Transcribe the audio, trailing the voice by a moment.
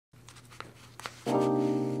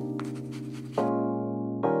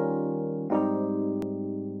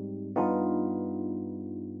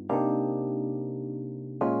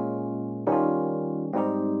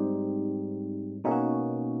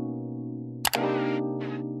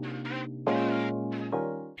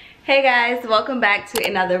Hey guys, welcome back to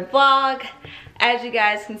another vlog. As you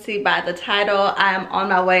guys can see by the title, I'm on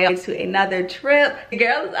my way to another trip. The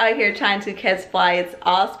girl is out here trying to catch flights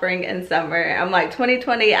all spring and summer. I'm like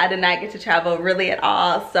 2020, I did not get to travel really at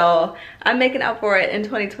all, so I'm making up for it in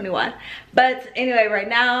 2021. But anyway, right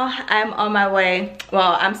now I'm on my way.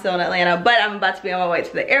 Well, I'm still in Atlanta, but I'm about to be on my way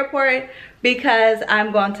to the airport because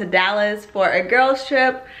I'm going to Dallas for a girls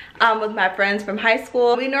trip with my friends from high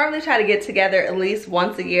school. We normally try to get together at least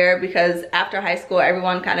once a year because after high school,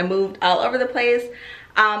 everyone kind of moved all over the place.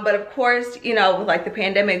 But of course, you know, with like the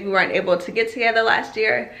pandemic, we weren't able to get together last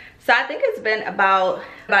year. So I think it's been about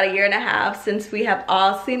a year and a half since we have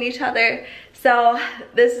all seen each other. So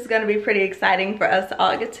this is gonna be pretty exciting for us to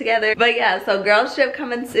all get together. But yeah, so girls trip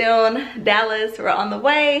coming soon. Dallas, we're on the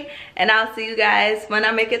way. And I'll see you guys when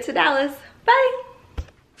I make it to Dallas. Bye.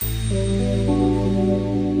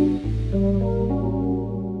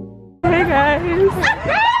 Hey guys.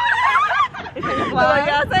 Oh my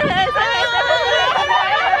God, say hey, say hey.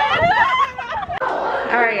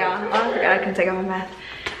 Alright y'all, oh I forgot I can take off my mask.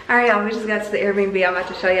 Alright y'all, we just got to the Airbnb. I'm about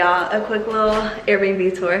to show y'all a quick little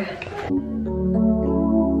Airbnb tour.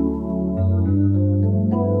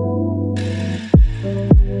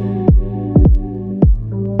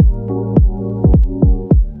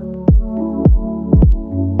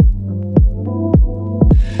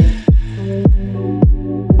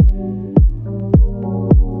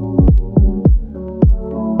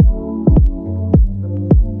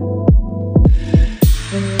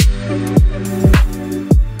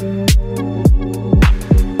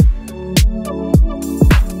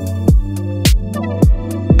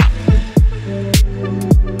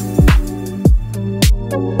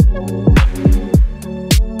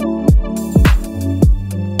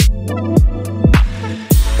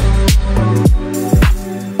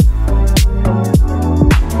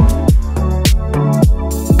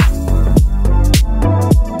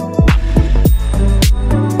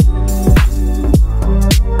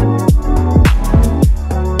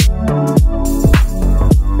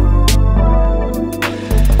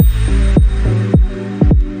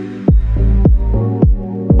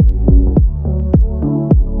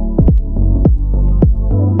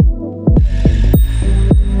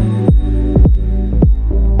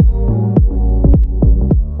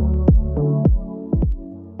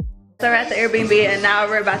 So we're at the Airbnb and now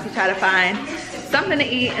we're about to try to find something to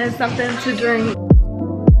eat and something to drink.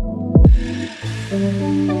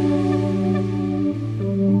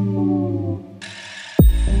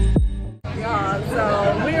 Y'all,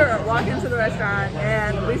 so we are walking to the restaurant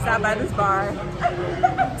and we stopped by this bar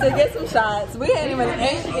to get some shots. We ain't even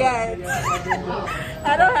ate yet.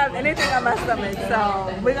 I don't have anything on my stomach,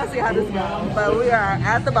 so we're gonna see how this goes. But we are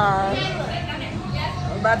at the bar,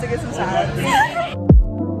 we're about to get some shots.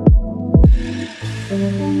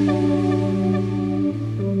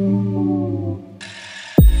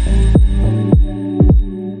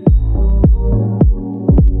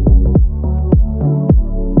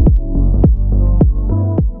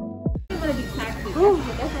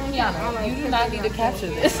 You do not need to capture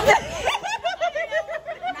this. Now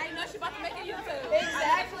you know she's about to make a YouTube.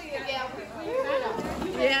 Exactly.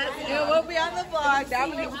 Yes, it will be on the vlog.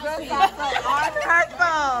 Dominique's girl salsa on her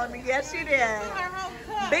phone. Yes, she did.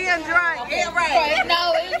 Being drunk. Yeah, right.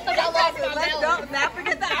 No, it's because I lost my Let's belly. don't not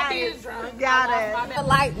forget the ice. Got it. I'm a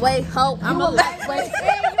lightweight hoe. I'm a lightweight.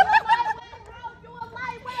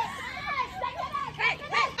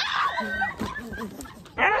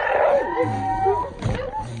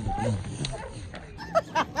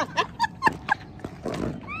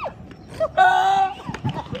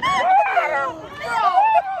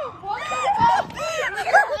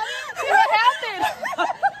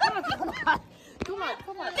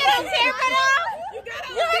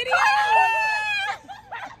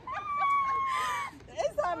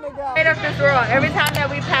 Made up this rule. Every time that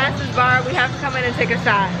we pass this bar, we have to come in and take a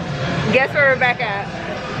shot. Guess where we're back at?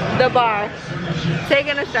 The bar.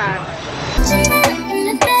 Taking a shot.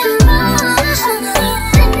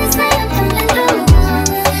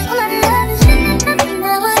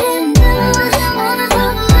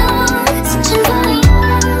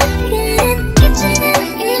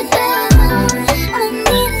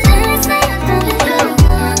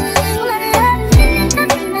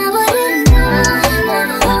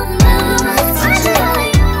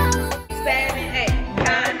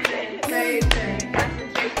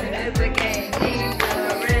 Concentration is a game. Need the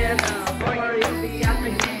rhythm, or you'll be out the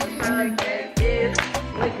game.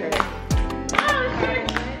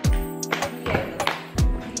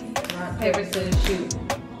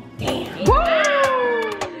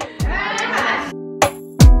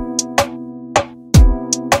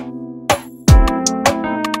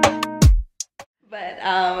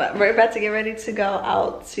 But we're about to get ready to go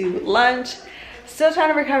out to lunch. Still trying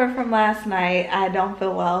to recover from last night. I don't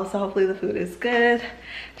feel well, so hopefully the food is good.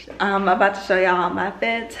 I'm about to show y'all my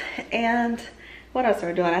fit and what else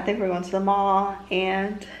we're doing. I think we're going to the mall,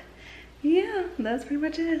 and yeah, that's pretty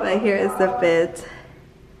much it. But here is the fit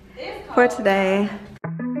for today.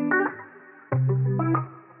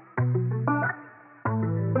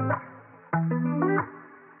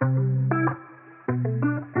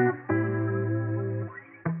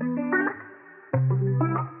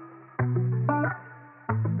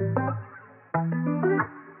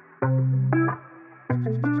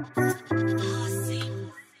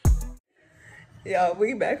 Y'all,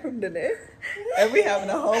 we back from dinner and we having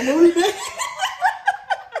a whole movie.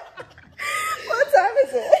 What time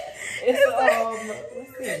is it?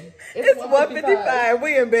 It's 1:55.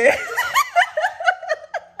 We in bed.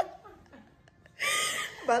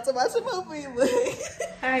 About to watch a movie.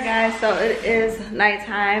 Alright guys, so it is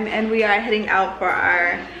nighttime and we are heading out for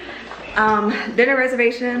our dinner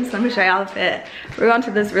reservations. Let me show y'all the fit. We're going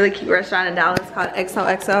to this really cute restaurant in Dallas called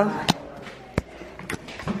XOXO.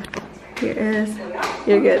 Here is,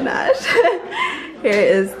 you're good, Nash. Here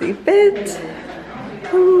is the fit.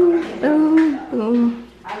 Ooh, ooh, ooh.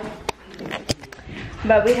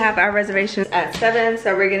 But we have our reservations at 7,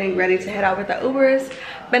 so we're getting ready to head out with the Ubers.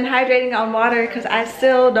 Been hydrating on water because I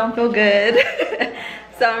still don't feel good.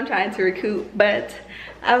 So I'm trying to recoup, but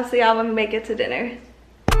I will see y'all when we make it to dinner.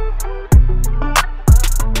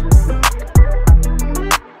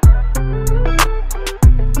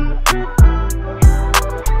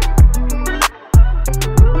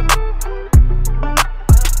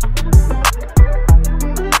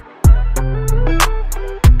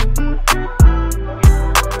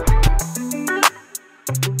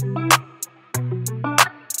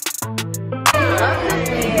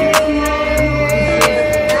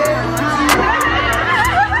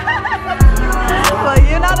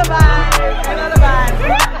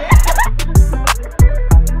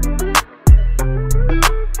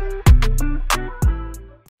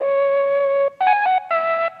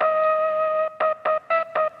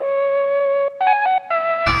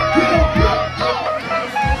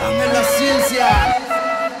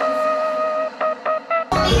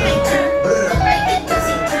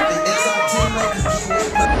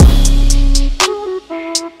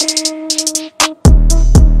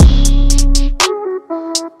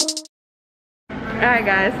 Alright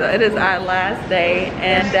guys, so it is our last day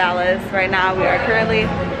in Dallas. Right now we are currently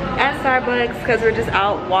at Starbucks because we're just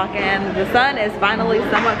out walking. The sun is finally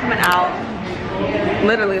somewhat coming out.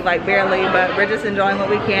 Literally like barely, but we're just enjoying what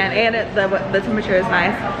we can, and the temperature is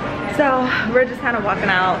nice. So we're just kind of walking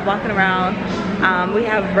out, walking around. We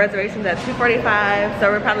have reservations at 2:45,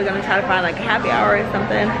 so we're probably going to try to find like a happy hour or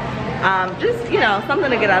something. Just, you know, something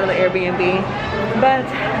to get out of the Airbnb. But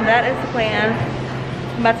that is the plan.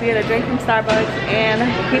 I'm about to get a drink from Starbucks and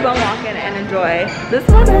keep on walking and enjoy this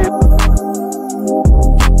weather.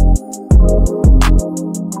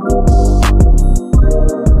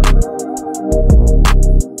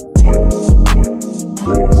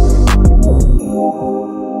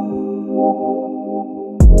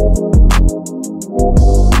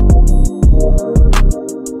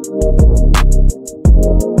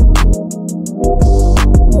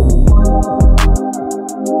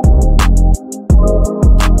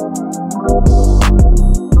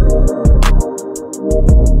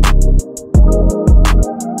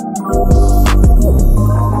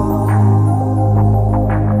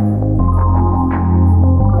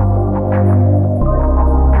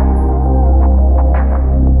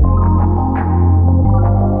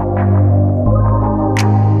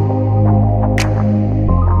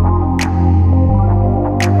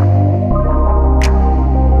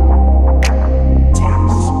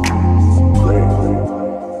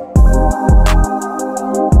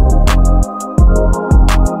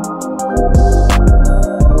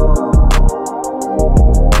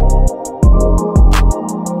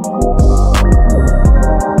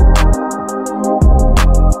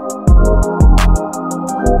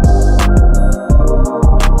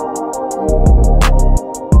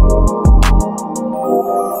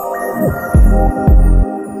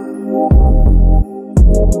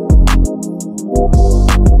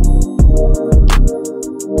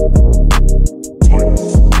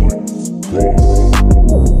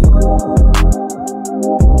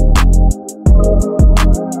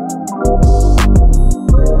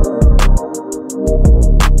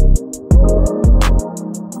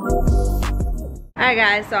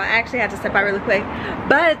 Alright guys, so I actually had to step out really quick,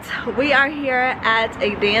 but we are here at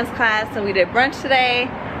a dance class. So we did brunch today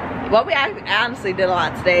Well, we honestly did a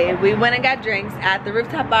lot today. We went and got drinks at the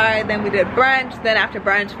rooftop bar, then we did brunch, then after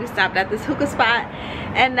brunch we stopped at this hookah spot,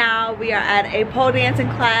 and now we are at a pole dancing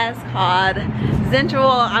class called Central.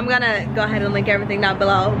 I'm gonna go ahead and link everything down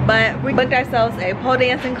below, but we booked ourselves a pole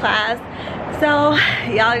dancing class, so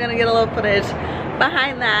y'all are gonna get a little footage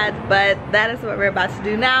behind that, but that is what we're about to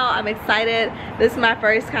do now. I'm excited. This is my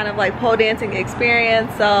first kind of like pole dancing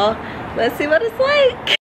experience, so let's see what it's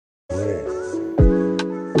like.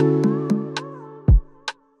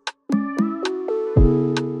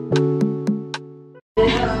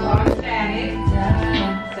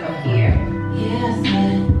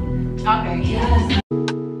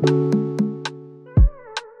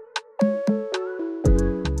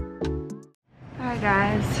 Alright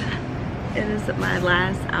guys, it is my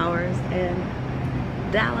last hours in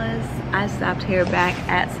Dallas. I stopped here back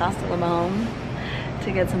at Salsa Limon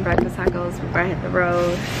to get some breakfast tacos before I hit the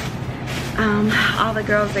road. All the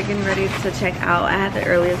girls are getting ready to check out. I had the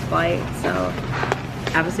earliest flight, so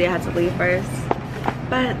obviously I had to leave first.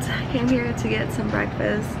 But I came here to get some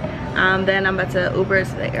breakfast. Then I'm about to Uber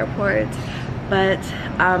to the airport. But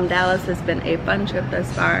Dallas has been a fun trip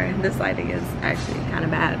thus far. This lighting is actually kind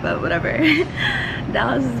of bad, but whatever.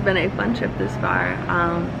 Dallas has been a fun trip this far.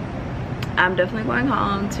 I'm definitely going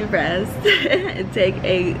home to rest and take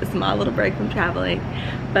a small little break from traveling.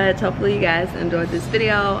 But hopefully you guys enjoyed this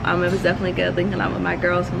video. It was definitely good linking up with my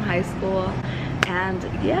girls from high school. And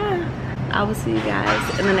yeah, I will see you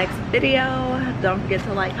guys in the next video. Don't forget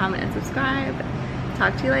to like, comment, and subscribe.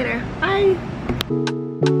 Talk to you later. Bye.